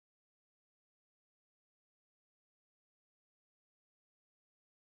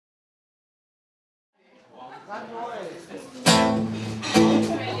I'm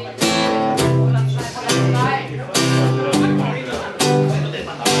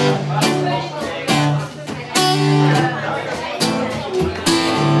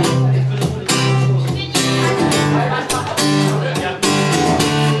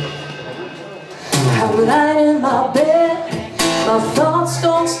lying in my bed, my thoughts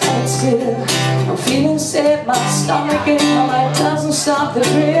don't stand still. I'm feeling sick, my stomach and my mind doesn't stop the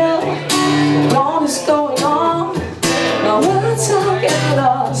thrill. What is going on? My words are getting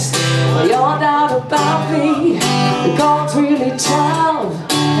lost. You're not about me. The God's really tough,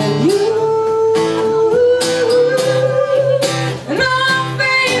 and you. And I'm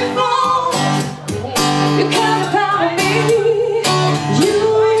faithful. You care about me.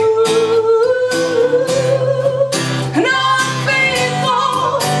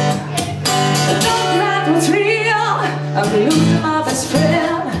 I'm losing my best friend.